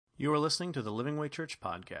You are listening to the Living Way Church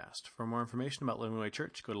podcast. For more information about Living Way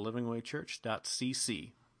Church, go to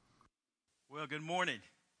livingwaychurch.cc. Well, good morning.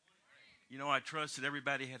 You know, I trust that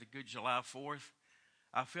everybody had a good July 4th.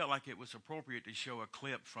 I felt like it was appropriate to show a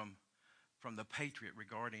clip from The Patriot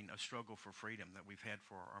regarding a struggle for freedom that we've had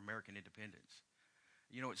for our American independence.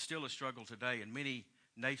 You know, it's still a struggle today. In many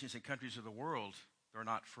nations and countries of the world, they're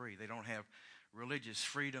not free. They don't have religious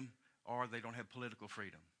freedom or they don't have political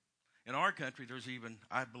freedom. In our country, there's even,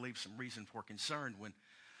 I believe, some reason for concern when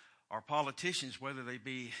our politicians, whether they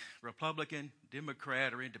be Republican,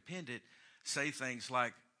 Democrat, or Independent, say things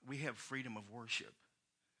like, we have freedom of worship.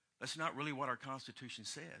 That's not really what our Constitution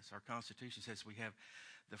says. Our Constitution says we have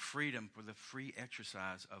the freedom for the free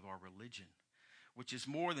exercise of our religion, which is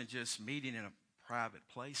more than just meeting in a private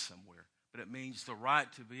place somewhere, but it means the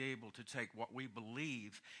right to be able to take what we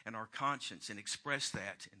believe in our conscience and express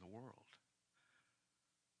that in the world.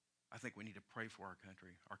 I think we need to pray for our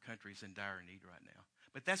country. Our country is in dire need right now.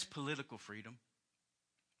 But that's political freedom.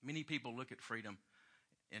 Many people look at freedom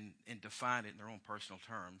and define it in their own personal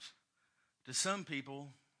terms. To some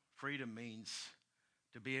people, freedom means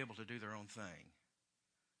to be able to do their own thing,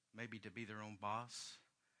 maybe to be their own boss.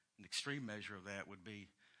 An extreme measure of that would be,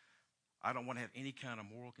 I don't want to have any kind of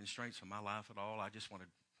moral constraints in my life at all. I just want to,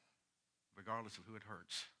 regardless of who it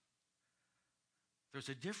hurts. There's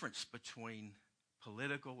a difference between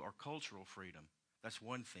political or cultural freedom. That's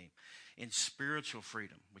one theme. And spiritual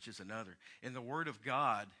freedom, which is another. In the Word of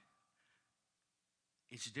God,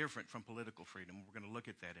 it's different from political freedom. We're going to look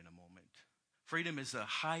at that in a moment. Freedom is the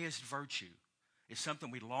highest virtue. It's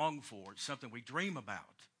something we long for. It's something we dream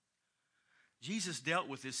about. Jesus dealt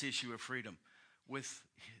with this issue of freedom with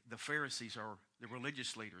the Pharisees, or the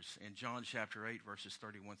religious leaders, in John chapter 8, verses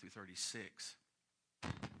 31 through 36.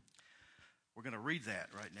 We're going to read that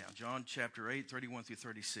right now. John chapter 8, 31 through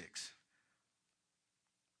 36.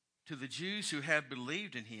 To the Jews who had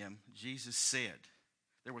believed in him, Jesus said,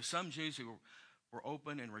 there were some Jews who were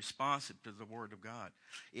open and responsive to the word of God.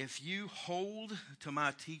 If you hold to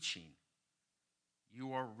my teaching,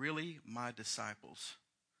 you are really my disciples.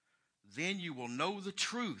 Then you will know the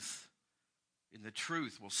truth, and the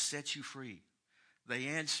truth will set you free. They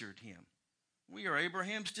answered him, we are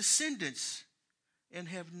Abraham's descendants and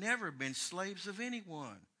have never been slaves of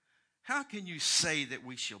anyone. How can you say that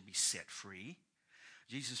we shall be set free?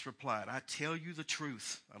 Jesus replied, I tell you the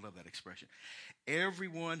truth. I love that expression.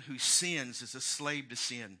 Everyone who sins is a slave to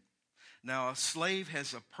sin. Now, a slave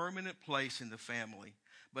has a permanent place in the family,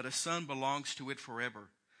 but a son belongs to it forever.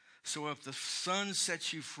 So if the Son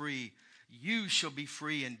sets you free, you shall be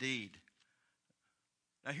free indeed.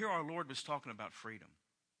 Now, here our Lord was talking about freedom.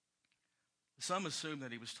 Some assume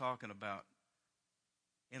that he was talking about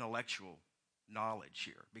intellectual knowledge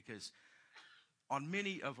here, because on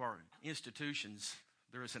many of our institutions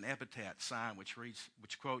there is an epitaph sign which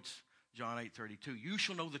quotes John 8:32. You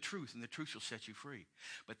shall know the truth, and the truth shall set you free.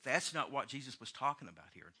 But that's not what Jesus was talking about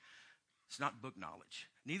here. It's not book knowledge.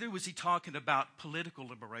 Neither was he talking about political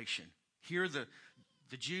liberation. Here the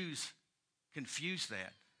Jews confused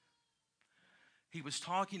that. He was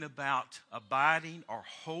talking about abiding or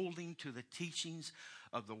holding to the teachings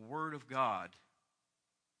of the Word of God.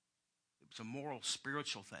 It's a moral,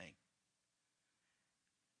 spiritual thing.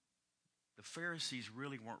 The Pharisees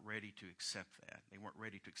really weren't ready to accept that. They weren't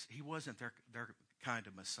ready to accept. He wasn't their kind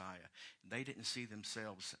of Messiah. They didn't see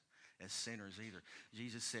themselves as sinners either.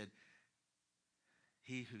 Jesus said,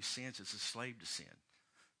 he who sins is a slave to sin.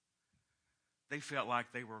 They felt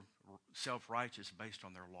like they were self-righteous based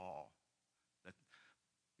on their law. That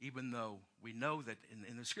even though we know that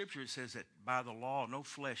in the Scripture it says that by the law no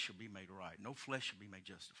flesh shall be made right. No flesh shall be made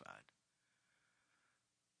justified.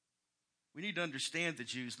 We need to understand the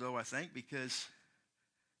Jews, though, I think,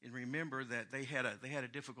 and remember that they had a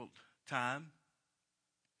difficult time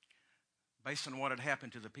based on what had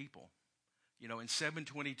happened to the people. You know, in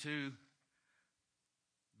 722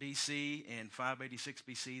 BC and 586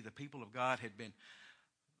 BC, the people of God had been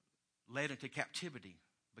led into captivity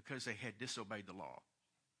because they had disobeyed the law.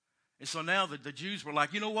 And so now the Jews were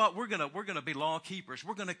like, you know what, we're gonna be law keepers.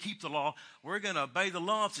 We're gonna keep the law. We're gonna obey the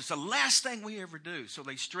law. It's the last thing we ever do. So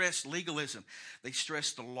they stressed legalism. They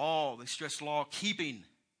stressed the law. They stressed law keeping,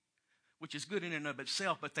 which is good in and of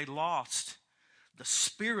itself, but they lost the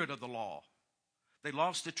spirit of the law. They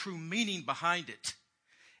lost the true meaning behind it,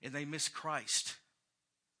 and they missed Christ.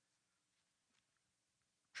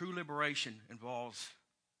 True liberation involves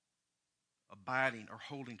abiding or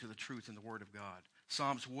holding to the truth in the Word of God.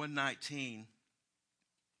 Psalms 119,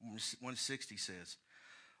 160 says,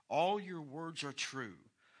 all your words are true.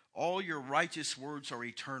 All your righteous words are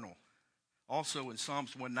eternal. Also in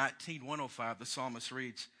Psalms 119, 105, the psalmist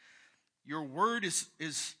reads, Your word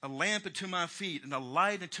is a lamp unto my feet and a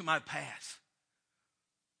light unto my path.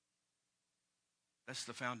 That's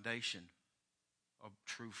the foundation of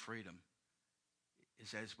true freedom,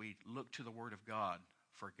 is as we look to the Word of God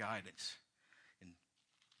for guidance and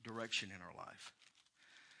direction in our life.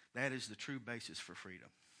 That is the true basis for freedom.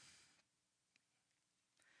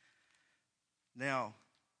 Now,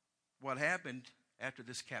 what happened after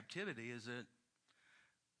this captivity is that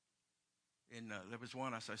there was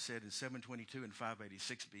one, as I said, in 722 and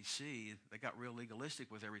 586 BC. They got real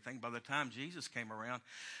legalistic with everything. By the time Jesus came around,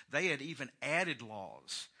 they had even added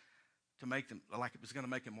laws to make them, like it was going to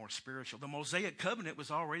make it more spiritual. The Mosaic covenant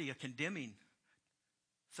was already a condemning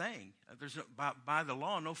thing. There's no, by the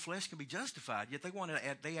law, no flesh can be justified. Yet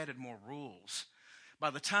they added more rules. By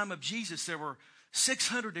the time of Jesus, there were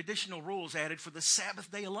 600 additional rules added for the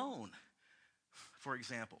Sabbath day alone. For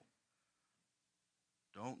example,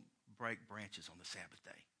 don't break branches on the Sabbath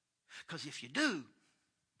day. Because if you do,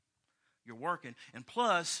 you're working. And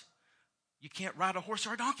plus, you can't ride a horse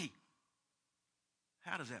or a donkey.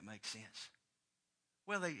 How does that make sense?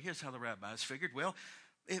 Well, here's how the rabbis figured. Well,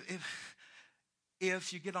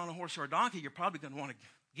 if you get on a horse or a donkey, you're probably going to want to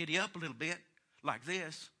giddy up a little bit like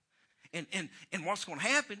this. And what's going to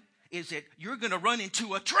happen is that you're going to run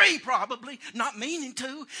into a tree probably, not meaning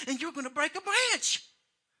to, and you're going to break a branch.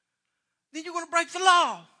 Then you're going to break the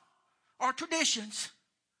law or traditions.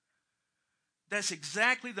 That's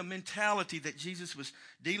exactly the mentality that Jesus was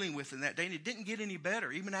dealing with in that day. And it didn't get any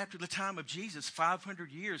better. Even after the time of Jesus,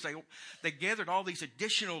 500 years, they gathered all these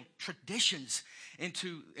additional traditions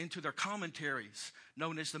into their commentaries,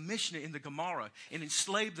 known as the Mishnah and the Gemara, and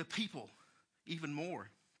enslaved the people even more.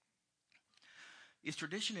 Is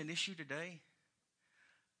tradition an issue today?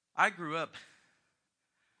 I grew up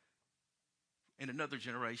in another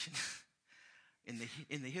generation in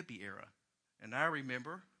the hippie era. And I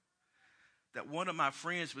remember that one of my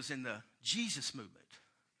friends was in the Jesus movement.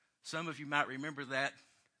 Some of you might remember that.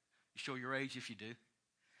 You show your age if you do.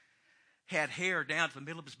 Had hair down to the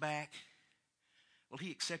middle of his back. Well,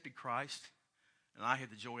 he accepted Christ. And I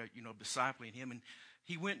had the joy of discipling him. And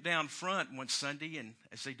he went down front one Sunday, and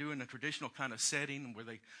as they do in a traditional kind of setting where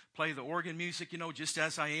they play the organ music, just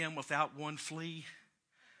as I am without one flea.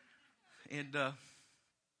 And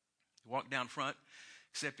he walked down front,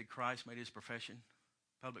 accepted Christ, made his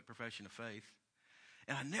public profession of faith.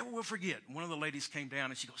 And I never will forget, one of the ladies came down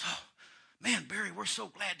and she goes, "Oh, man, Barry, we're so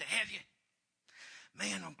glad to have you.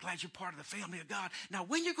 Man, I'm glad you're part of the family of God. Now,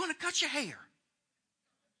 when you going to cut your hair?"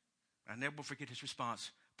 I never will forget his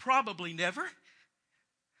response. "Probably never."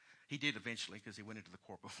 He did eventually because he went into the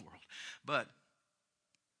corporate world. But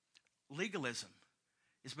legalism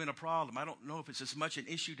has been a problem. I don't know if it's as much an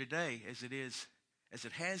issue today as it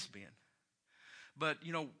has been. But,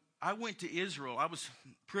 I went to Israel. I was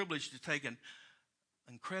privileged to take an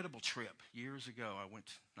incredible trip years ago. I went,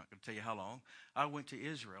 not going to tell you how long. I went to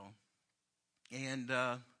Israel. And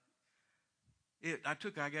I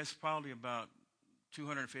took, I guess, probably about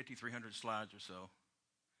 250, 300 slides or so.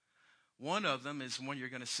 One of them is one you're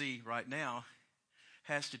going to see right now.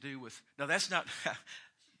 Has to do with, now that's not,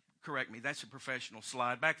 correct me, that's a professional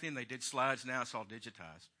slide. Back then they did slides, now it's all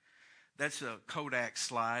digitized. That's a Kodak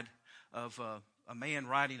slide of a man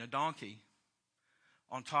riding a donkey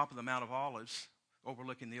on top of the Mount of Olives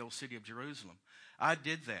overlooking the old city of Jerusalem. I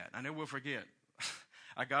did that. I never will forget.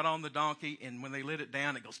 I got on the donkey, and when they lit it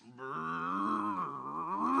down, it goes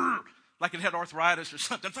like it had arthritis or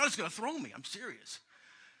something. I thought it was going to throw me. I'm serious.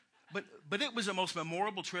 But it was the most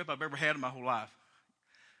memorable trip I've ever had in my whole life.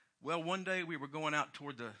 Well, one day we were going out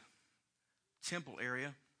toward the temple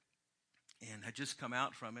area and had just come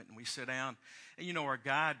out from it, and we sat down. And, our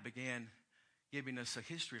guide began giving us a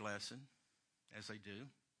history lesson, as they do.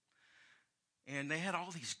 And they had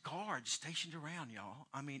all these guards stationed around, y'all.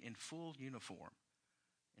 I mean, in full uniform,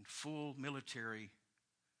 in full military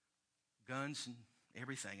guns and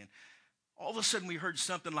everything. And all of a sudden we heard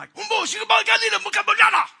something like,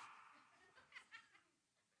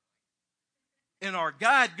 and our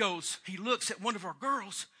guide goes, he looks at one of our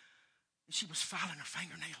girls, and she was filing her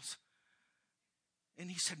fingernails. And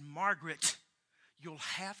he said, "Margaret, you'll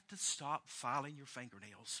have to stop filing your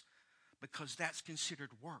fingernails because that's considered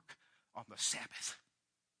work on the Sabbath."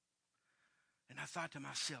 And I thought to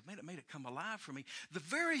myself, man, it made it come alive for me. The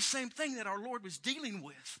very same thing that our Lord was dealing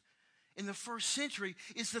with in the first century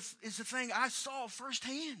is the thing I saw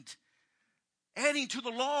firsthand. Adding to the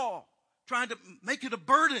law, trying to make it a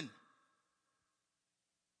burden.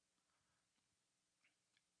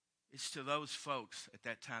 It's to those folks at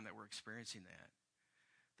that time that were experiencing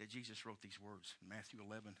that Jesus wrote these words in Matthew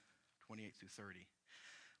 11, 28 through 30.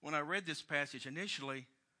 When I read this passage initially,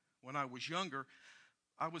 When I was younger,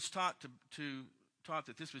 I was taught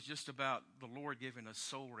that this was just about the Lord giving us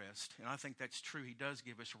soul rest. And I think that's true. He does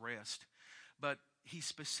give us rest. But he's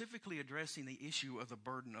specifically addressing the issue of the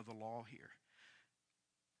burden of the law here.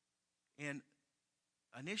 And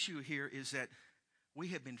an issue here is that we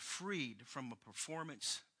have been freed from a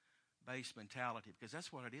performance-based mentality, because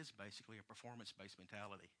that's what it is, basically, a performance-based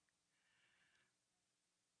mentality.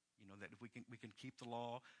 You know, that if we can keep the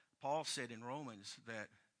law. Paul said in Romans that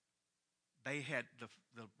they had,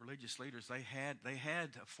 the religious leaders, they had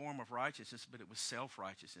a form of righteousness, but it was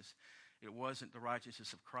self-righteousness. It wasn't the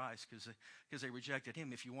righteousness of Christ, because they rejected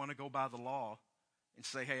him. If you want to go by the law and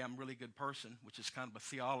say, hey, I'm a really good person, which is kind of a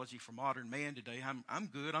theology for modern man today. I'm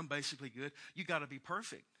good. I'm basically good. You got to be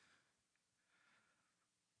perfect.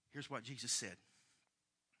 Here's what Jesus said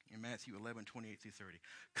in Matthew 11:28-30.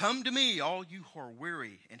 Come to me, all you who are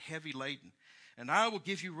weary and heavy laden, and I will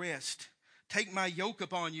give you rest. Take my yoke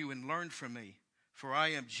upon you and learn from me, for I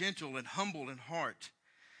am gentle and humble in heart,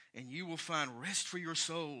 and you will find rest for your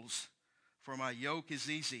souls. For my yoke is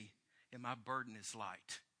easy and my burden is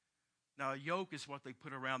light. Now, a yoke is what they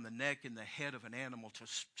put around the neck and the head of an animal to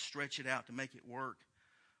stretch it out, to make it work.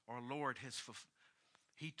 Our Lord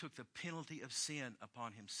He took the penalty of sin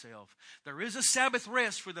upon himself. There is a Sabbath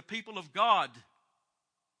rest for the people of God.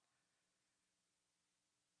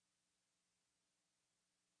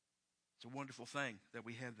 It's a wonderful thing that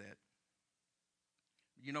we have that.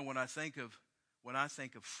 You know, when I think of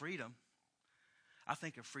freedom, I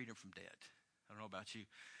think of freedom from debt. I don't know about you.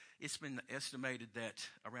 It's been estimated that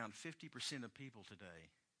around 50% of people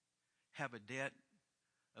today have a debt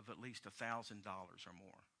of at least $1,000 or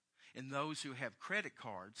more. And those who have credit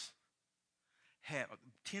cards,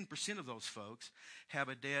 10% of those folks have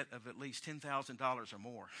a debt of at least $10,000 or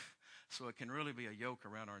more. So it can really be a yoke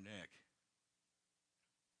around our neck.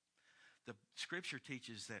 The scripture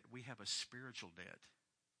teaches that we have a spiritual debt.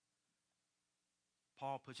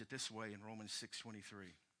 Paul puts it this way in Romans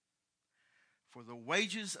 6:23. For the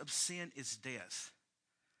wages of sin is death,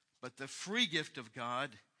 but the free gift of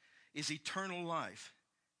God is eternal life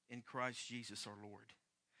in Christ Jesus our Lord.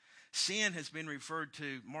 Sin has been referred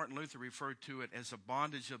to, Martin Luther referred to it as a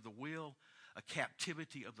bondage of the will, a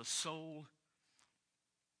captivity of the soul,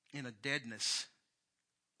 and a deadness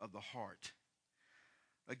of the heart.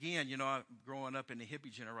 Again, you know, growing up in the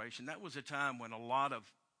hippie generation, that was a time when a lot of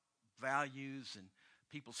values and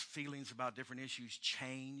people's feelings about different issues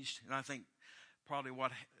changed. And I think probably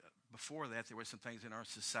before that, there were some things in our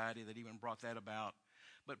society that even brought that about.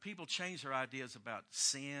 But people changed their ideas about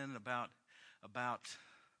sin, about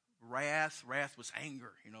wrath. Wrath was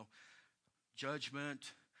anger, you know,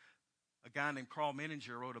 judgment. A guy named Carl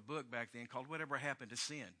Menninger wrote a book back then called Whatever Happened to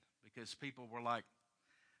Sin, because people were like,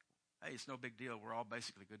 hey, it's no big deal. We're all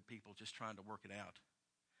basically good people just trying to work it out.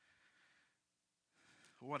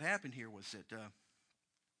 What happened here was that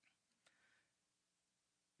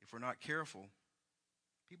if we're not careful,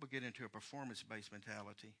 people get into a performance-based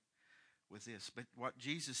mentality with this. But what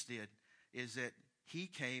Jesus did is that he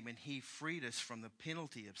came and he freed us from the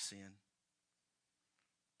penalty of sin.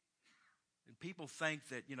 And people think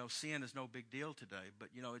that, you know, sin is no big deal today. But,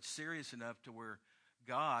 you know, it's serious enough to where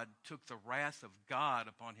God took the wrath of God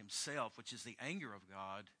upon himself, which is the anger of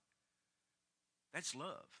God. That's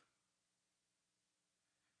love.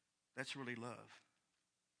 That's really love.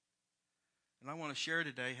 And I want to share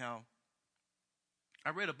today how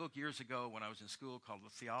I read a book years ago when I was in school called The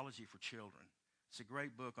Theology for Children. It's a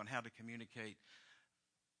great book on how to communicate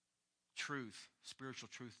truth, spiritual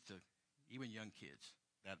truth, to even young kids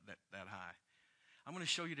that high. I'm going to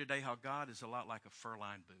show you today how God is a lot like a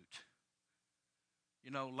fur-lined boot.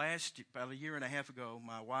 You know, about a year and a half ago,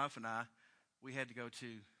 my wife and I, we had to go to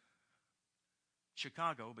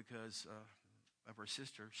Chicago because of her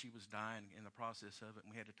sister. She was dying in the process of it,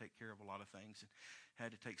 and we had to take care of a lot of things and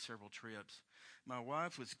had to take several trips. My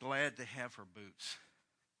wife was glad to have her boots,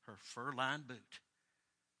 her fur-lined boot,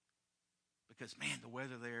 because, man, the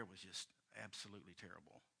weather there was just absolutely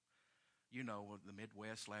terrible. You know, the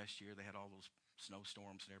Midwest last year, they had all those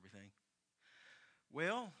snowstorms and everything.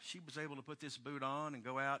 Well, she was able to put this boot on and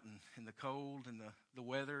go out in the cold and the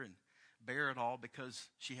weather and bear it all because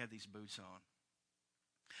she had these boots on.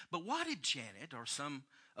 But what if Janet or some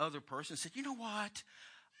other person said, you know what,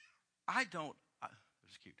 it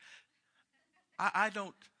was cute. I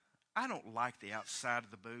don't like the outside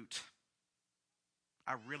of the boot.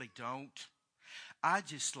 I really don't. I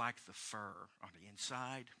just like the fur on the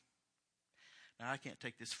inside. Now, I can't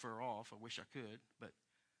take this fur off. I wish I could, but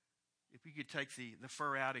if you could take the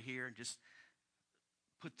fur out of here and just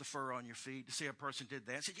put the fur on your feet. To see a person did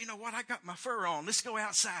that. Said, you know what? I got my fur on. Let's go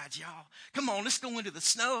outside, y'all. Come on, let's go into the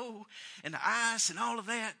snow and the ice and all of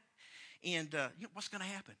that. And you know, what's going to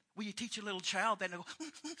happen? Will you teach a little child that? And go,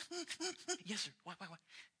 yes, sir. What?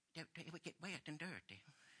 They would get wet and dirty.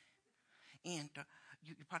 And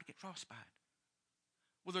you probably get frostbite.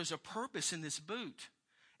 Well, there's a purpose in this boot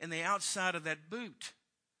and the outside of that boot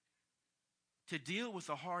to deal with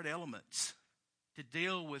the hard elements, to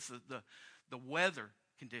deal with the weather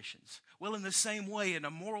conditions. Well, in the same way, in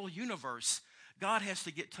a moral universe, God has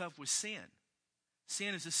to get tough with sin.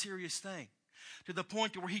 Sin is a serious thing, to the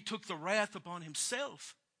point to where he took the wrath upon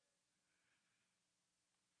himself.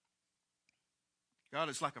 God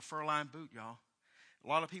is like a fur-lined boot, y'all. A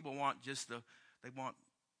lot of people want they want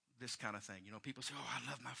this kind of thing. You know, people say, oh, I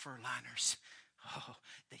love my fur liners. Oh,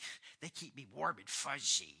 they keep me warm and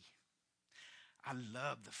fuzzy. I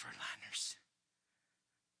love the fur liners.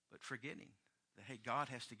 But forgetting that, hey, God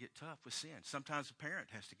has to get tough with sin. Sometimes a parent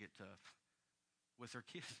has to get tough with their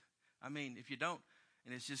kids. I mean, if you don't,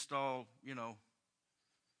 and it's just all, you know,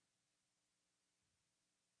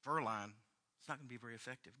 fur line, it's not going to be very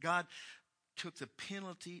effective. God took the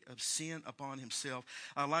penalty of sin upon himself.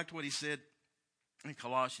 I liked what he said in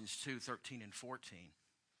Colossians 2:13 and 14.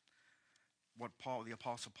 What the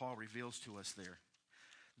Apostle Paul reveals to us there.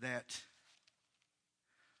 That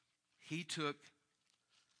he took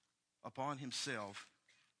upon himself,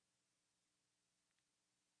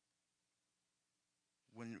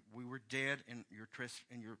 when we were dead in your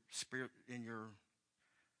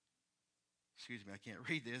I can't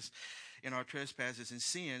read this, in our trespasses and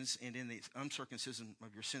sins, and in the uncircumcision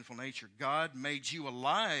of your sinful nature, God made you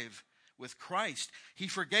alive with Christ. He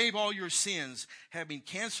forgave all your sins, having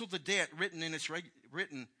canceled the debt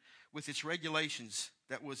written with its regulations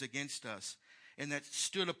that was against us and that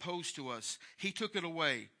stood opposed to us. He took it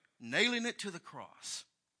away, nailing it to the cross.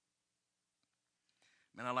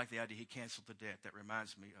 Man, I like the idea he canceled the debt. That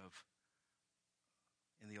reminds me of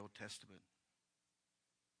in the Old Testament,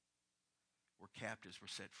 where captives were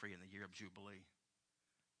set free in the year of Jubilee.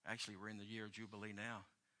 Actually, we're in the year of Jubilee now.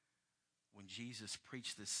 When Jesus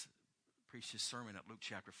preached his sermon at Luke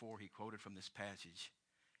chapter 4, he quoted from this passage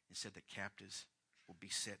and said that captives will be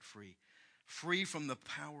set free. Free from the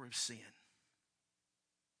power of sin.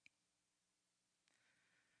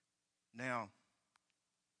 Now,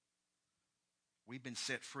 we've been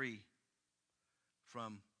set free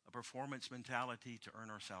from a performance mentality to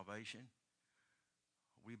earn our salvation.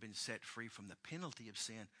 We've been set free from the penalty of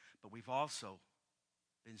sin, but we've also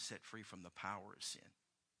been set free from the power of sin.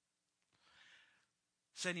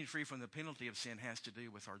 Setting free from the penalty of sin has to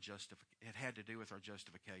do with our it had to do with our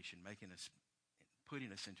justification,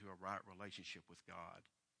 putting us into a right relationship with God.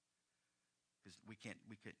 Because we can't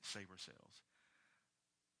save ourselves.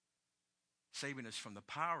 Saving us from the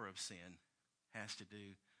power of sin has to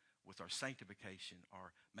do with our sanctification,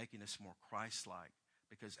 or making us more Christ-like.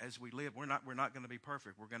 Because as we live, we're not going to be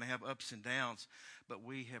perfect. We're going to have ups and downs, but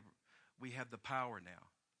we have the power now.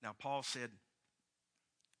 Now, Paul said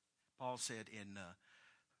in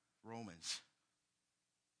Romans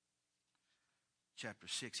chapter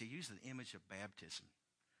 6, he used the image of baptism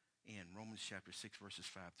in Romans chapter 6, verses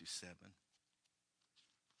 5 through 7.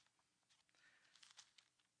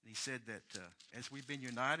 He said that as we've been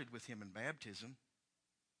united with him in baptism,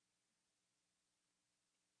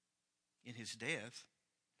 in his death,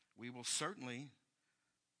 we will certainly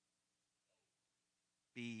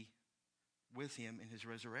be with him in his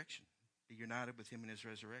resurrection, be united with him in his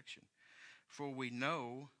resurrection. For we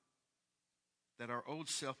know that our old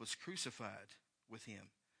self was crucified with him,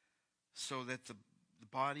 so that the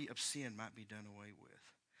body of sin might be done away with.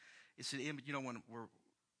 It's an image, you know, when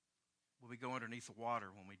we go underneath the water,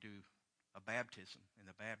 when we do a baptism in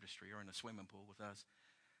the baptistry or in a swimming pool with us,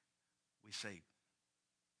 we say,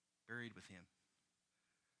 buried with him,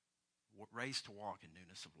 raised to walk in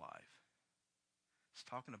newness of life. It's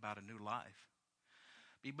talking about a new life.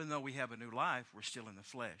 Even though we have a new life, we're still in the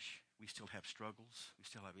flesh. We still have struggles. We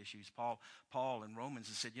still have issues. Paul in Romans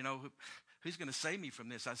has said, you know, who's going to save me from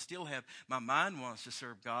this? I still have, my mind wants to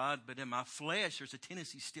serve God, but in my flesh, there's a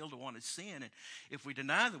tendency still to want to sin. And if we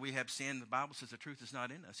deny that we have sin, the Bible says the truth is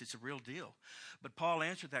not in us. It's a real deal. But Paul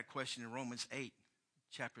answered that question in Romans 8,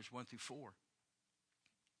 chapters 1 through 4.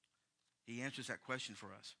 He answers that question for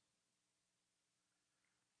us.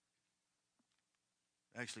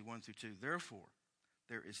 Actually, 1 through 2. Therefore,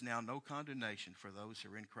 there is now no condemnation for those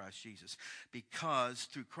who are in Christ Jesus, because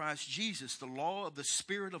through Christ Jesus, the law of the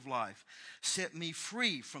Spirit of life set me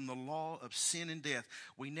free from the law of sin and death.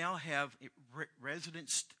 We now have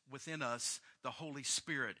residence within us, the Holy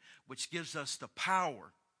Spirit, which gives us the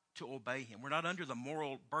power to obey him. We're not under the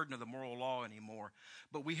moral burden of the moral law anymore,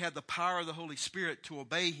 but we have the power of the Holy Spirit to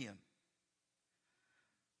obey him.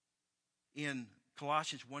 In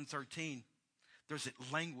Colossians 1:13, there's a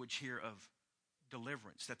language here of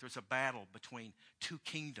deliverance, that there's a battle between two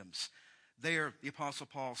kingdoms. There, the Apostle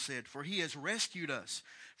Paul said, "For he has rescued us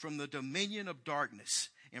from the dominion of darkness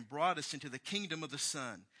and brought us into the kingdom of the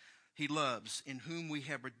Son he loves, in whom we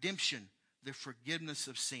have redemption, the forgiveness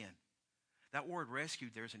of sin." That word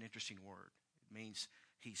rescued there is an interesting word. It means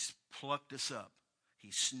he's plucked us up.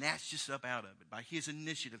 He snatched us up out of it. By his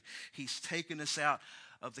initiative, he's taken us out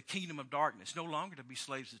of the kingdom of darkness, no longer to be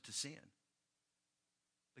slaves to sin.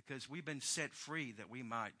 Because we've been set free that we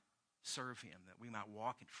might serve him, that we might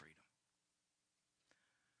walk in freedom.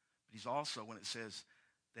 But he's also, when it says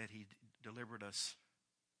that he delivered us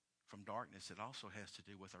from darkness, it also has to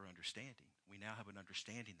do with our understanding. We now have an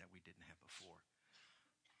understanding that we didn't have before.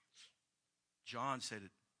 John said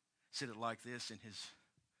it like this in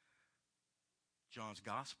John's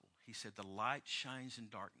gospel. He said, "The light shines in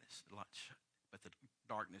darkness, but the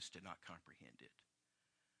darkness did not comprehend it."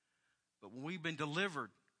 But when we've been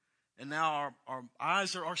delivered, and now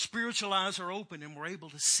our spiritual eyes are open, and we're able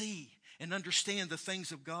to see and understand the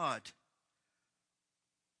things of God.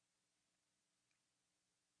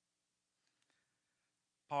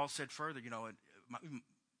 Paul said further,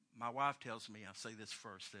 my wife tells me, I'll say this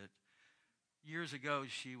first, that years ago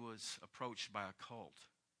she was approached by a cult.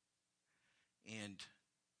 And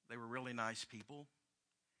they were really nice people,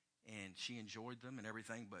 and she enjoyed them and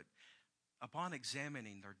everything, but upon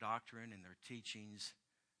examining their doctrine and their teachings,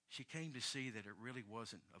 she came to see that it really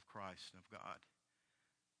wasn't of Christ and of God.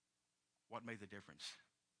 What made the difference?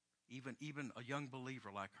 Even a young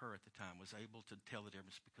believer like her at the time was able to tell the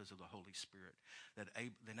difference because of the Holy Spirit that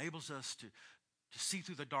enables us to see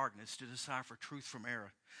through the darkness, to decipher truth from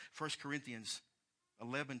error. 1 Corinthians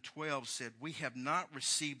 11:12 said, "We have not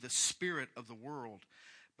received the spirit of the world,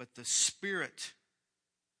 but the Spirit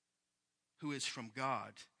who is from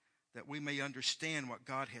God, that we may understand what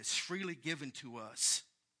God has freely given to us."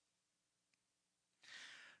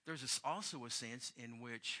 There's also a sense in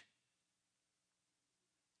which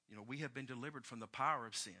we have been delivered from the power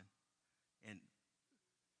of sin. And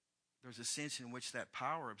there's a sense in which that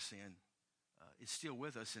power of sin is still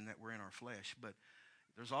with us in that we're in our flesh. But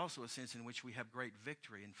there's also a sense in which we have great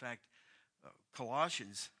victory. In fact,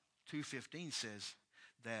 Colossians 2:15 says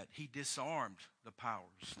that he disarmed the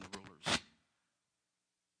powers and the rulers.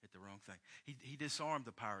 Hit the wrong thing. He disarmed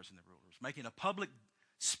the powers and the rulers, making a public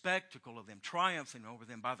spectacle of them, triumphing over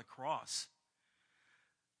them by the cross.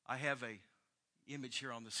 I have a image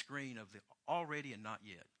here on the screen of the already and not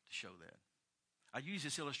yet to show that. I used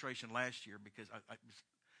this illustration last year because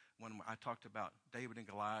when I talked about David and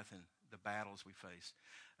Goliath and the battles we face,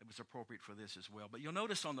 it was appropriate for this as well. But you'll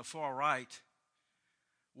notice on the far right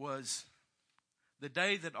was the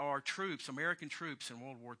day that our troops, American troops in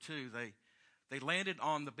World War II, they landed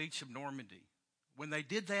on the beach of Normandy. When they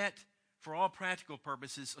did that, for all practical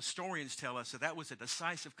purposes, historians tell us that was a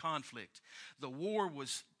decisive conflict. The war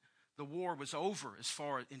was over as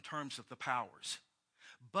far in terms of the powers.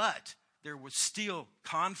 But there was still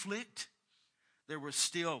conflict. There was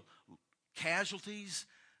still casualties.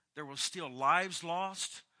 There was still lives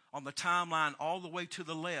lost on the timeline all the way to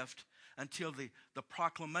the left until the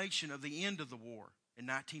proclamation of the end of the war in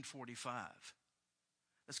 1945.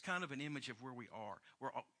 That's kind of an image of where we are.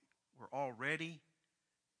 We're already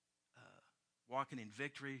walking in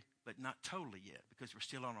victory, but not totally yet because we're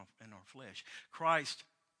still in our flesh. Christ,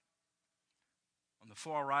 on the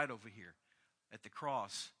far right over here, at the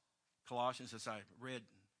cross, Colossians, as I read,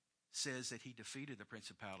 says that he defeated the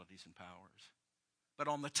principalities and powers. But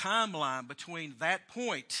on the timeline between that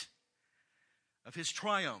point of his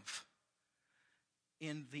triumph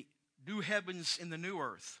in the new heavens and the new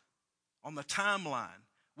earth, on the timeline,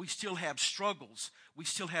 we still have struggles. We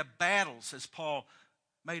still have battles, as Paul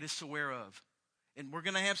made us aware of. And we're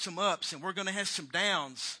going to have some ups and we're going to have some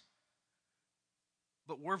downs.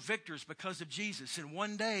 But we're victors because of Jesus. And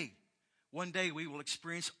one day we will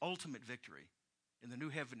experience ultimate victory in the new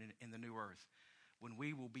heaven and the new earth, when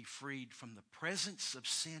we will be freed from the presence of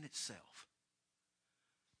sin itself.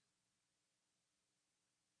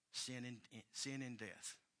 Sin and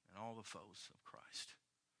death and all the foes of Christ.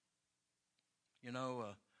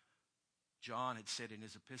 John had said in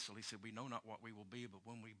his epistle, he said, "We know not what we will be, but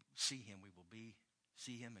when we see him, we will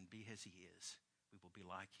see him and be as he is. We will be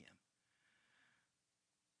like him."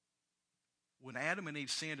 When Adam and Eve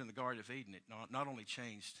sinned in the Garden of Eden, it not only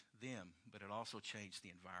changed them, but it also changed the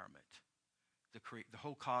environment. The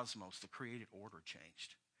whole cosmos, the created order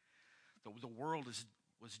changed. The world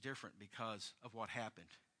was different because of what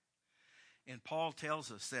happened And Paul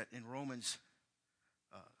tells us that in Romans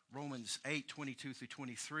 8, 22 through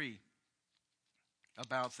 23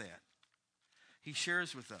 about that. He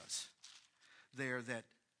shares with us there that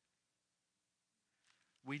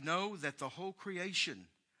we know that the whole creation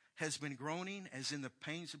has been groaning as in the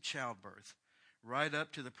pains of childbirth right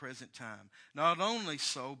up to the present time. Not only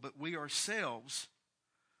so, but we ourselves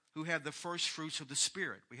who have the first fruits of the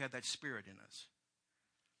Spirit. We have that Spirit in us.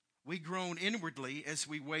 We groan inwardly as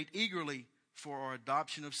we wait eagerly for our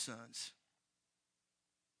adoption of sons.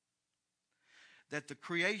 That the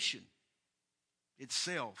creation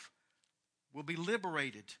itself will be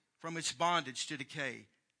liberated from its bondage to decay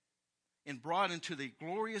and brought into the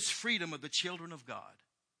glorious freedom of the children of God.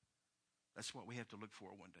 That's what we have to look for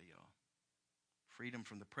one day, y'all. Freedom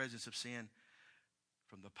from the presence of sin,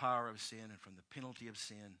 from the power of sin, and from the penalty of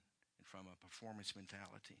sin, and from a performance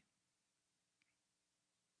mentality.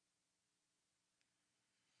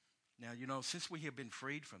 Now, since we have been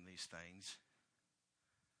freed from these things,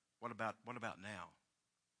 what about now?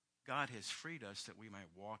 God has freed us that we might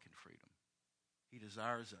walk in freedom. He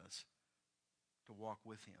desires us to walk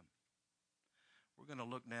with Him. We're going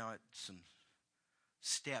to look now at some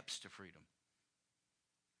steps to freedom.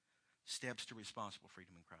 Steps to responsible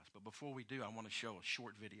freedom in Christ. But before we do, I want to show a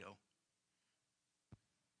short video.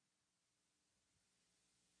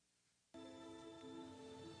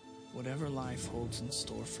 Whatever life holds in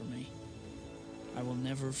store for me, I will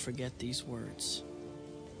never forget these words.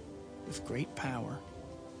 With great power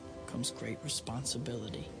comes great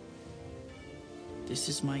responsibility. This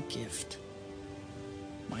is my gift,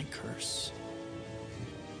 my curse.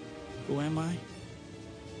 Who am I?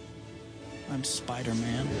 I'm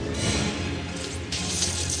Spider-Man.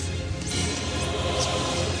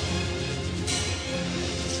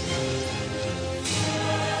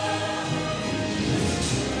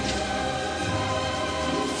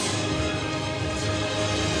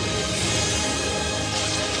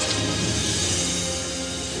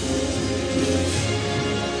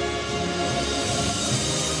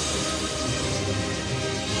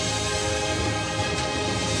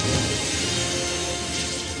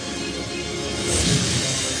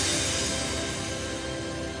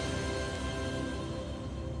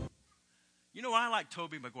 I like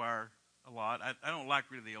Tobey Maguire a lot. I don't like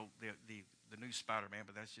really the new Spider-Man,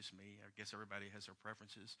 but that's just me. I guess everybody has their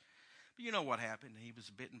preferences. But you know what happened? He was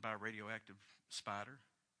bitten by a radioactive spider.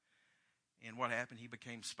 And what happened? He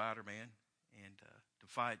became Spider-Man. And to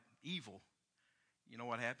fight evil, you know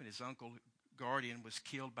what happened? His uncle, Guardian, was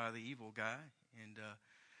killed by the evil guy. And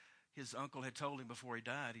his uncle had told him before he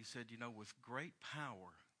died, he said, with great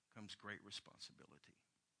power comes great responsibility.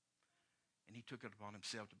 And he took it upon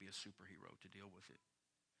himself to be a superhero, to deal with it.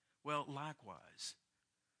 Well, likewise,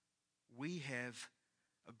 we have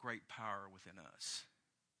a great power within us.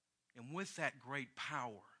 And with that great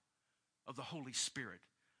power of the Holy Spirit,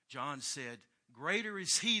 John said, greater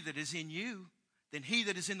is He that is in you than he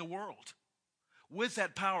that is in the world. With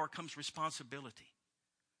that power comes responsibility.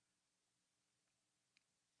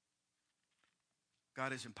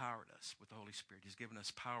 God has empowered us with the Holy Spirit. He's given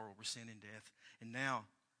us power over sin and death. And now,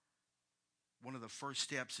 one of the first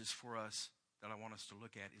steps is for us, that I want us to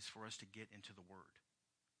look at, is for us to get into the Word.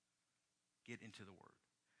 Get into the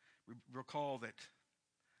Word. Recall that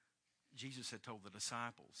Jesus had told the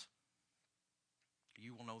disciples,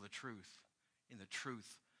 you will know the truth, and the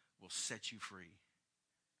truth will set you free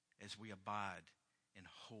as we abide and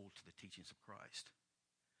hold to the teachings of Christ.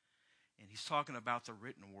 And he's talking about the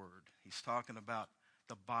written Word. He's talking about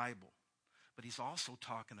the Bible. But he's also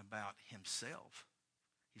talking about himself.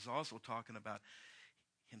 He's also talking about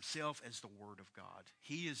himself as the Word of God.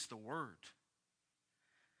 He is the Word.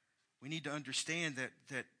 We need to understand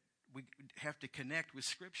that we have to connect with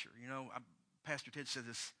Scripture. Pastor Ted said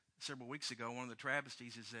this several weeks ago. One of the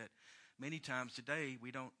travesties is that many times today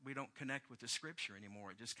we don't connect with the Scripture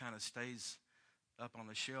anymore. It just kind of stays up on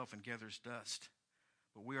the shelf and gathers dust.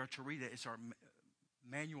 But we are to read it. It's our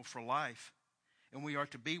manual for life. And we are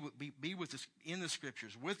to be with us in the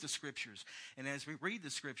Scriptures, with the Scriptures. And as we read the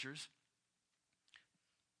Scriptures,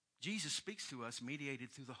 Jesus speaks to us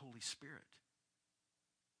mediated through the Holy Spirit.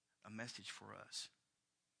 A message for us.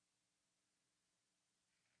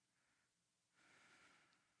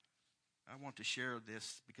 I want to share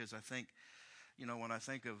this because I think, when I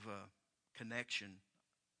think of connection,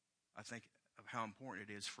 I think of how important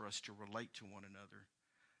it is for us to relate to one another.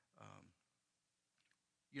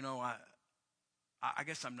 I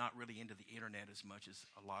guess I'm not really into the internet as much as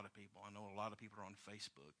a lot of people. I know a lot of people are on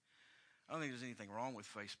Facebook. I don't think there's anything wrong with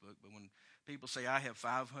Facebook, but when people say I have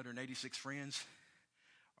 586 friends,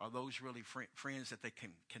 are those really friends that they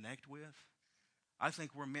can connect with? I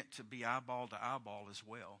think we're meant to be eyeball to eyeball as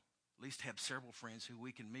well. At least have several friends who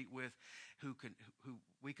we can meet with, who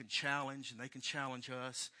we can challenge, and they can challenge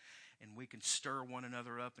us, and we can stir one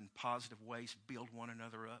another up in positive ways, build one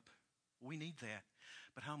another up. We need that.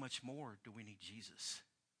 But how much more do we need Jesus?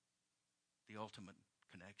 The ultimate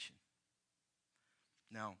connection.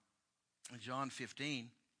 Now, in John 15,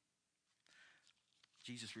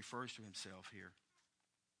 Jesus refers to himself here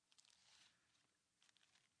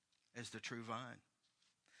as the true vine.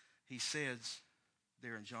 He says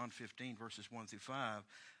there in John 15, verses 1 through 5,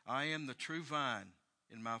 I am the true vine,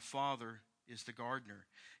 and my Father is the gardener.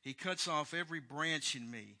 He cuts off every branch in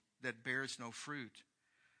me that bears no fruit,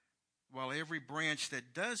 while every branch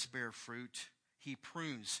that does bear fruit, he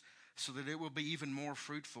prunes, so that it will be even more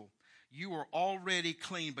fruitful. You are already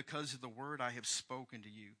clean because of the word I have spoken to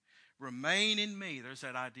you. Remain in me. There's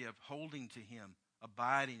that idea of holding to him,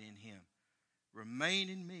 abiding in him. Remain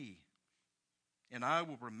in me, and I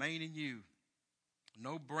will remain in you.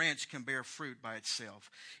 No branch can bear fruit by itself.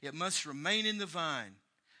 It must remain in the vine.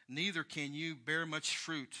 Neither can you bear much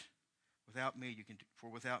fruit without me. For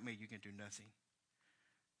without me you can do nothing.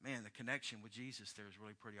 Man, the connection with Jesus there is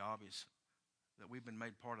really pretty obvious. That we've been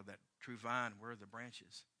made part of that true vine. We're the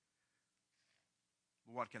branches.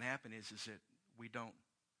 But what can happen is that we don't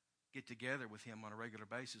get together with him on a regular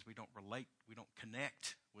basis. We don't relate. We don't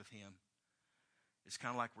connect with him. It's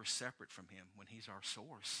kind of like we're separate from him when he's our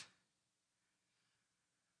source.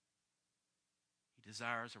 He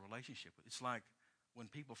desires a relationship. It's like when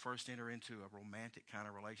people first enter into a romantic kind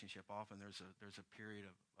of relationship, often there's a period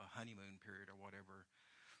of a honeymoon period or whatever.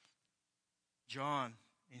 John,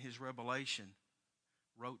 in his revelation,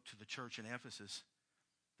 wrote to the church in Ephesus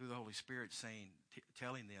through the Holy Spirit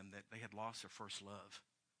telling them that they had lost their first love.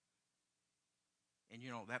 And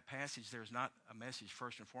that passage there is not a message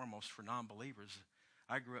first and foremost for non-believers.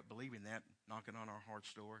 I grew up believing that, knocking on our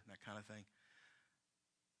heart's door and that kind of thing.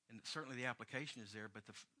 And certainly the application is there, but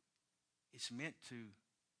it's meant to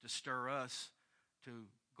stir us to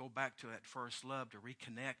go back to that first love, to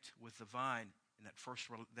reconnect with the vine and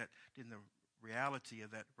in the reality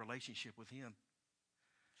of that relationship with him.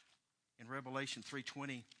 In Revelation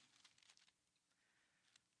 3:20,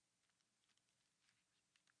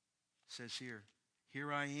 says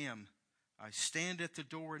here I am. I stand at the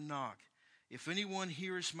door and knock. If anyone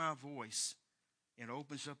hears my voice and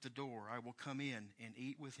opens up the door, I will come in and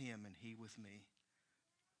eat with him and he with me.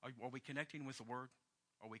 Are we connecting with the Word?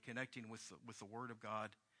 Are we connecting with the Word of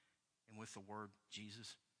God and with the Word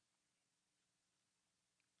Jesus?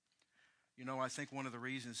 I think one of the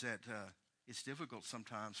reasons that it's difficult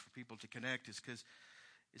sometimes for people to connect is because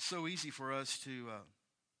it's so easy for us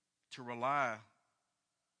to rely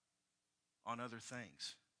on other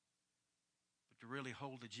things. But to really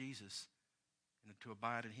hold to Jesus and to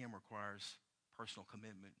abide in him requires personal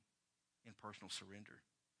commitment and personal surrender.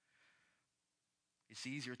 It's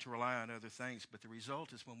easier to rely on other things, but the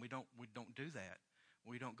result is when we don't do that,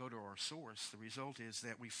 when we don't go to our source, the result is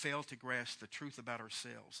that we fail to grasp the truth about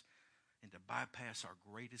ourselves and to bypass our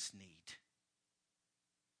greatest need.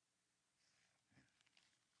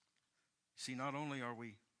 See, not only are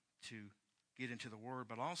we to get into the Word,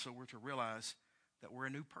 but also we're to realize that we're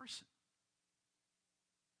a new person.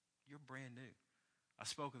 You're brand new. I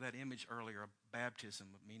spoke of that image earlier of baptism,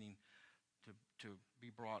 meaning to be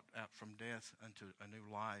brought out from death unto a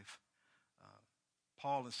new life.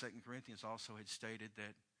 Paul in 2 Corinthians also had stated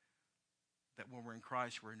that when we're in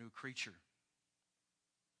Christ, we're a new creature,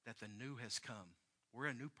 that the new has come. We're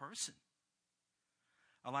a new person.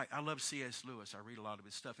 I love C.S. Lewis. I read a lot of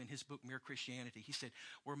his stuff. In his book, Mere Christianity, he said,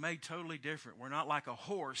 we're made totally different. We're not like a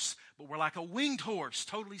horse, but we're like a winged horse,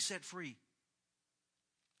 totally set free.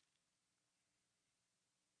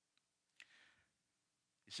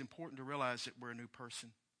 It's important to realize that we're a new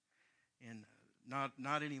person and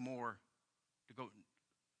not anymore to go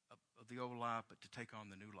of the old life, but to take on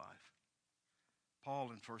the new life.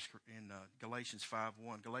 Paul in Galatians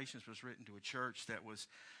 5:1, Galatians was written to a church that was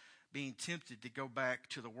being tempted to go back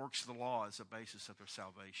to the works of the law as a basis of their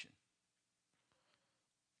salvation.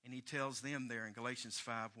 And he tells them there in Galatians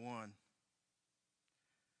 5:1,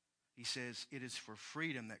 he says, it is for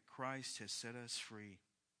freedom that Christ has set us free.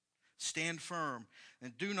 Stand firm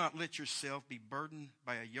and do not let yourself be burdened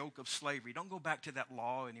by a yoke of slavery. Don't go back to that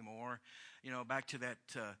law anymore, back to that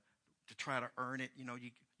to try to earn it.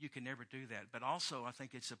 You can never do that. But also, I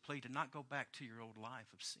think it's a plea to not go back to your old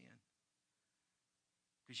life of sin,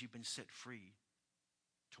 because you've been set free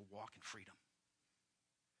to walk in freedom.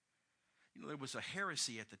 There was a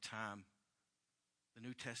heresy at the time the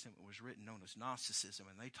New Testament was written, known as Gnosticism,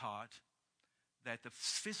 and they taught that the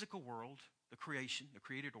physical world, the creation, the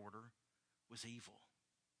created order, was evil.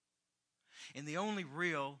 And the only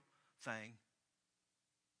real thing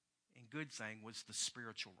and good thing was the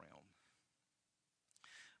spiritual realm.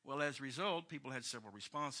 Well, as a result, people had several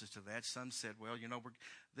responses to that. Some said, well,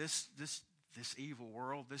 this evil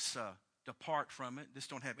world, depart from it. This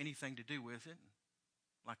don't have anything to do with it,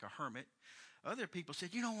 like a hermit. Other people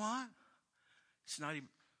said, you know what? It's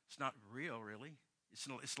not real, really.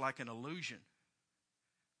 It's like an illusion.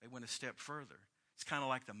 They went a step further. It's kind of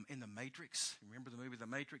like in The Matrix. Remember the movie The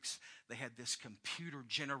Matrix? They had this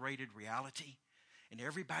computer-generated reality, and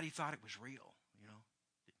everybody thought it was real.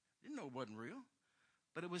 Didn't know it wasn't real,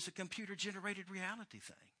 but it was a computer-generated reality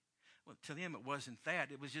thing. Well, to them, it wasn't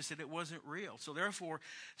that. It was just that it wasn't real. So therefore,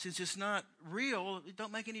 since it's not real, it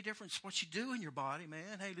don't make any difference what you do in your body,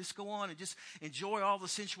 man. Hey, let's go on and just enjoy all the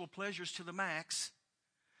sensual pleasures to the max.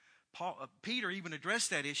 Peter even addressed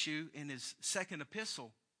that issue in his second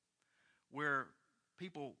epistle, where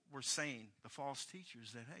people were saying, the false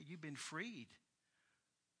teachers, that, hey, you've been freed.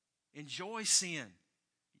 Enjoy sin.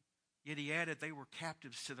 Yet he added they were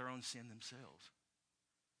captives to their own sin themselves.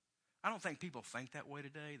 I don't think people think that way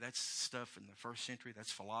today. That's stuff in the first century.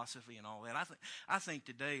 That's philosophy and all that. I think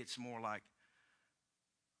today it's more like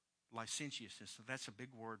licentiousness. So that's a big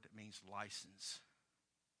word that means license.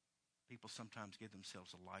 People sometimes give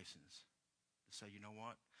themselves a license to say, you know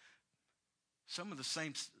what? Some of the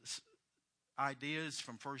same ideas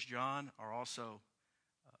from 1 John are also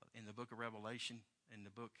in the book of Revelation, in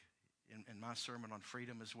my sermon on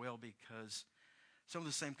freedom as well, because some of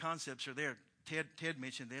the same concepts are there. Ted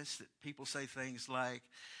mentioned this, that people say things like,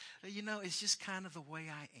 it's just kind of the way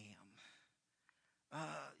I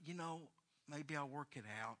am. Maybe I'll work it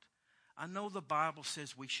out. I know the Bible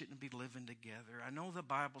says we shouldn't be living together. I know the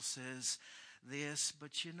Bible says this,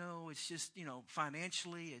 but it's just,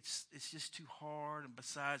 financially it's just too hard. And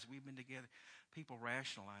besides, we've been together. People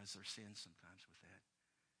rationalize their sins sometimes with that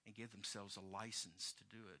and give themselves a license to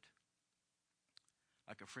do it.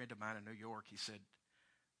 Like a friend of mine in New York, he said,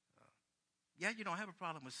 yeah, you don't have a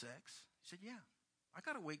problem with sex. He said, yeah, I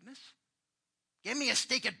got a weakness. Give me a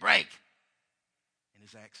stinking break. In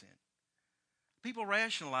his accent. People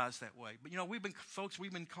rationalize that way. But we've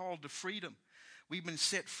been called to freedom. We've been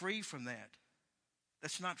set free from that.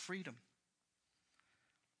 That's not freedom.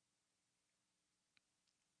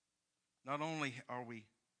 Not only are we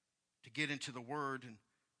to get into the Word and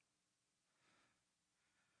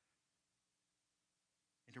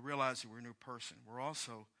to realize that we're a new person, we're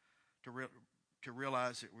also to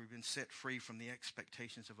realize that we've been set free from the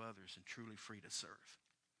expectations of others and truly free to serve.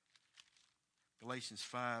 Galatians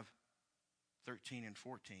 5:13 and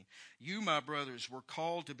 14. You, my brothers, were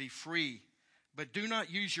called to be free, but do not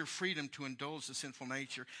use your freedom to indulge the sinful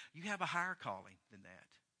nature. You have a higher calling than that.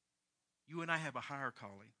 You and I have a higher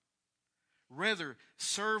calling. Rather,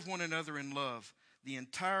 serve one another in love. The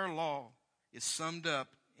entire law is summed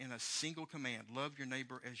up in a single command: love your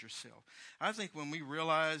neighbor as yourself. I think when we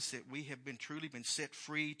realize that we have truly been set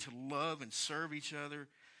free to love and serve each other,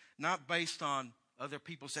 not based on other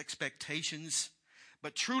people's expectations,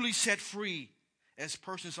 but truly set free as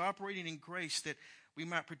persons operating in grace, that we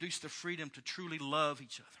might produce the freedom to truly love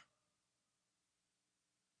each other.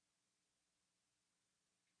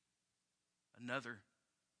 Another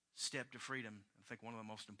step to freedom, I think one of the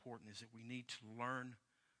most important, is that we need to learn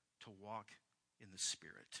to walk in the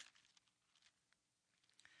Spirit.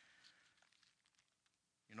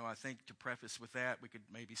 I think to preface with that, we could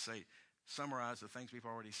maybe summarize the things we've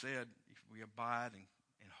already said. If we abide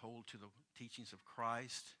and hold to the teachings of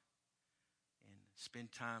Christ and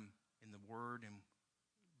spend time in the Word and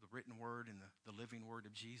the written Word and the living Word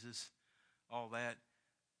of Jesus, all that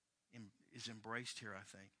is embraced here, I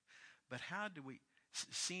think. But how do we,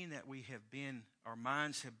 seeing that our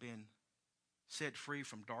minds have been set free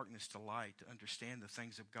from darkness to light, to understand the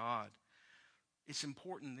things of God, it's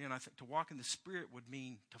important then, I think, to walk in the Spirit would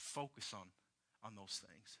mean to focus on those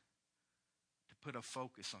things, to put a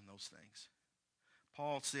focus on those things.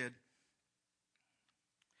 Paul said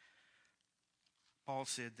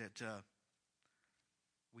that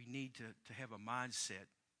we need to have a mindset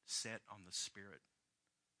set on the Spirit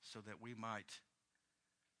so that we might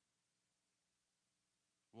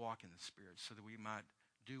walk in the Spirit, so that we might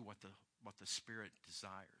do what the Spirit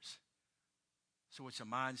desires. So it's a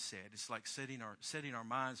mindset. It's like setting our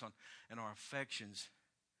minds on and our affections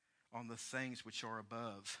on the things which are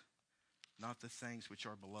above, not the things which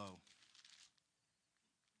are below.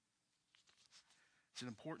 It's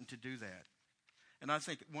important to do that. And I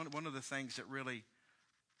think one of the things that really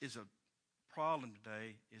is a problem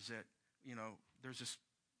today is that,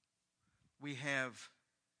 we have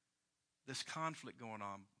this conflict going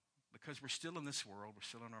on because we're still in this world, we're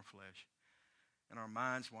still in our flesh. and our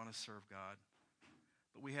minds want to serve God.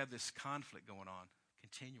 But we have this conflict going on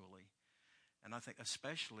continually, and I think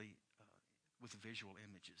especially with visual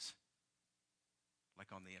images,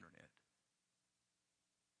 like on the internet.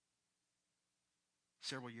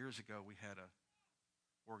 Several years ago, we had an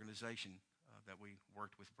organization that we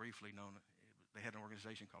worked with briefly. They had an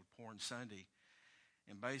organization called Porn Sunday,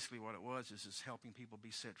 and basically what it was is helping people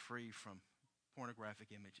be set free from pornographic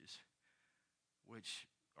images, which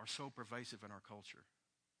are so pervasive in our culture.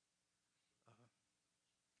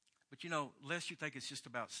 But lest you think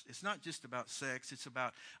it's not just about sex, it's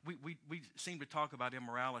about, we seem to talk about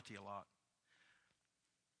immorality a lot.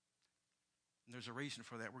 And there's a reason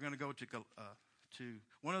for that. We're going to go to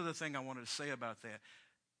one other thing I wanted to say about that.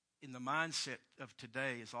 In the mindset of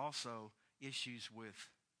today is also issues with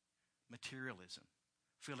materialism,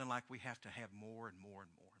 feeling like we have to have more and more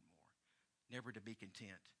and more and more, never to be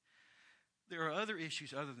content. There are other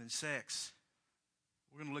issues other than sex.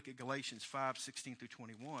 We're going to look at Galatians 5:16 through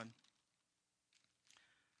 21.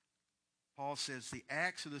 Paul says, the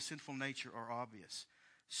acts of the sinful nature are obvious.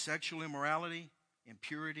 Sexual immorality,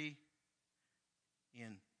 impurity,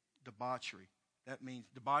 and debauchery. That means,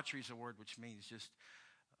 debauchery is a word which means just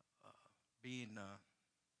being,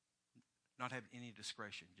 not having any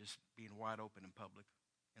discretion, just being wide open in public,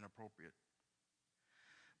 inappropriate.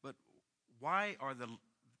 But why are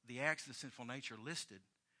the acts of the sinful nature listed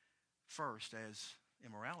first as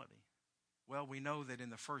immorality? Well, we know that in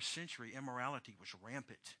the first century, immorality was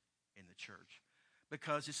rampant in the church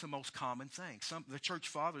because it's the most common thing. The church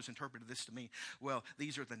fathers interpreted this to mean, well,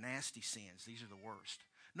 these are the nasty sins. These are the worst.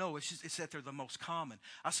 No, it's that they're the most common.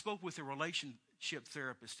 I spoke with a relationship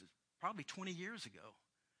therapist probably 20 years ago.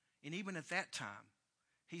 And even at that time,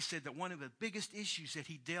 he said that one of the biggest issues that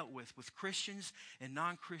he dealt with Christians and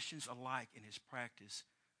non-Christians alike in his practice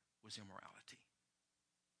was immorality.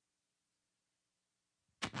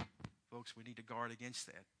 Folks, we need to guard against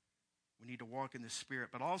that. We need to walk in the Spirit.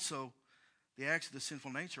 But also, the acts of the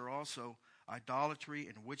sinful nature are also idolatry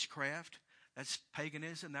and witchcraft. That's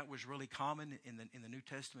paganism. That was really common in the New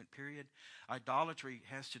Testament period. Idolatry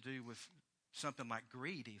has to do with something like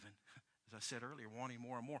greed even. As I said earlier, wanting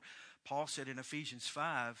more and more. Paul said in Ephesians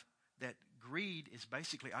 5 that greed is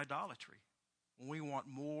basically idolatry. When we want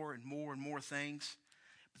more and more and more things.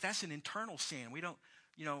 But that's an internal sin. We don't,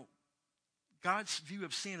 God's view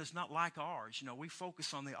of sin is not like ours. We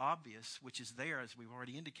focus on the obvious, which is there, as we've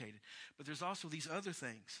already indicated. But there's also these other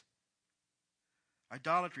things.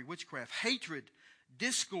 Idolatry, witchcraft, hatred,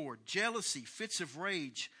 discord, jealousy, fits of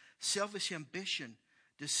rage, selfish ambition,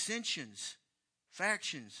 dissensions,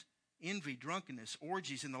 factions, envy, drunkenness,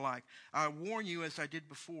 orgies, and the like. I warn you, as I did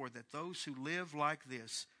before, that those who live like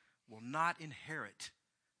this will not inherit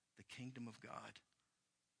the kingdom of God.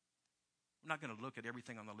 I'm not going to look at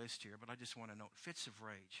everything on the list here, but I just want to note, fits of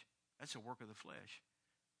rage. That's a work of the flesh.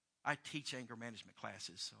 I teach anger management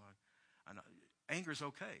classes, so I know anger is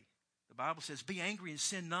okay. The Bible says, be angry and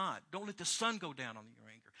sin not. Don't let the sun go down on your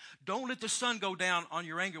anger. Don't let the sun go down on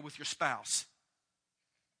your anger with your spouse.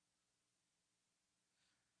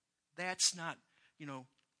 That's not,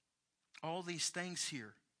 all these things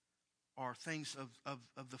here are things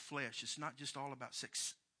of the flesh. It's not just all about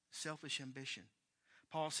selfish ambition.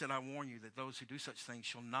 Paul said, I warn you that those who do such things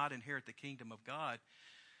shall not inherit the kingdom of God.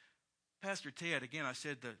 Pastor Ted, again, I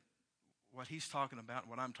said that what he's talking about and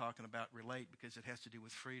what I'm talking about relate because it has to do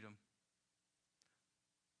with freedom.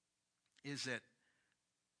 Is that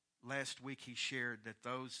last week he shared that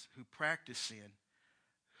those who practice sin,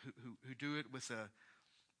 who do it with an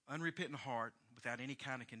unrepentant heart, without any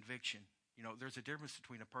kind of conviction, there's a difference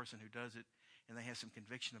between a person who does it and they have some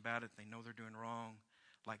conviction about it, they know they're doing wrong,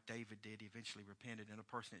 like David did, he eventually repented, and a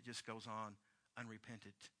person that just goes on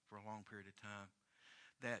unrepentant for a long period of time,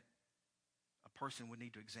 that a person would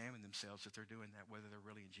need to examine themselves if they're doing that, whether they're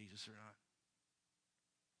really in Jesus or not.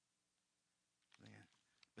 Man.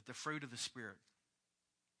 But the fruit of the Spirit,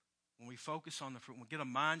 when we focus on the fruit, when we get a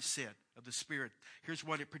mindset of the Spirit, here's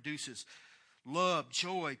what it produces. Love,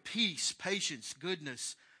 joy, peace, patience,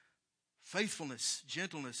 goodness, faithfulness,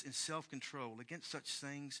 gentleness, and self-control. Against such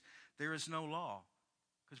things there is no law.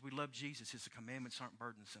 Because we love Jesus. His commandments aren't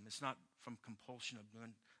burdensome. It's not from compulsion of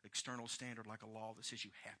an external standard like a law that says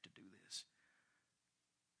you have to do this.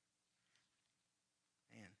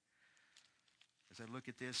 And as I look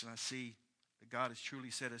at this and I see that God has truly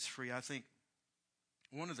set us free, I think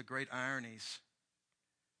one of the great ironies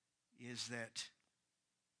is that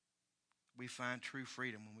we find true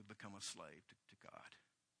freedom when we become a slave to God.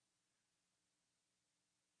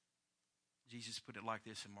 Jesus put it like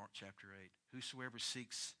this in Mark chapter 8. Whosoever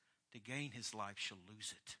seeks to gain his life shall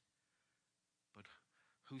lose it. But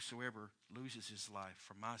whosoever loses his life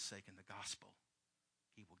for my sake and the gospel,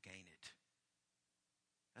 he will gain it.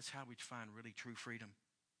 That's how we find really true freedom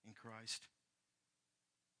in Christ.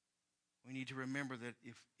 We need to remember that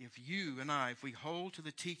if you and I, if we hold to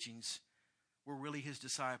the teachings, we're really his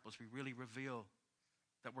disciples. We really reveal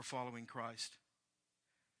that we're following Christ.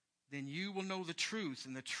 Then you will know the truth,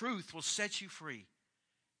 and the truth will set you free,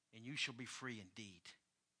 and you shall be free indeed.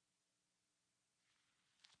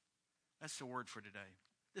 That's the word for today.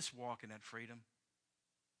 Let's walk in that freedom.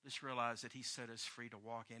 Let's realize that he set us free to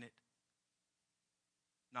walk in it.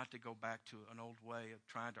 Not to go back to an old way of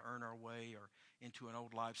trying to earn our way or into an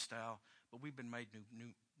old lifestyle, but we've been made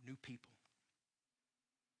new people.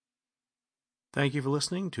 Thank you for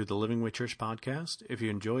listening to the Living Way Church podcast. If you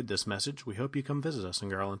enjoyed this message, we hope you come visit us in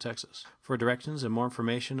Garland, Texas. For directions and more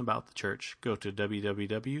information about the church, go to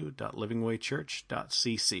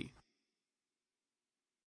www.livingwaychurch.cc.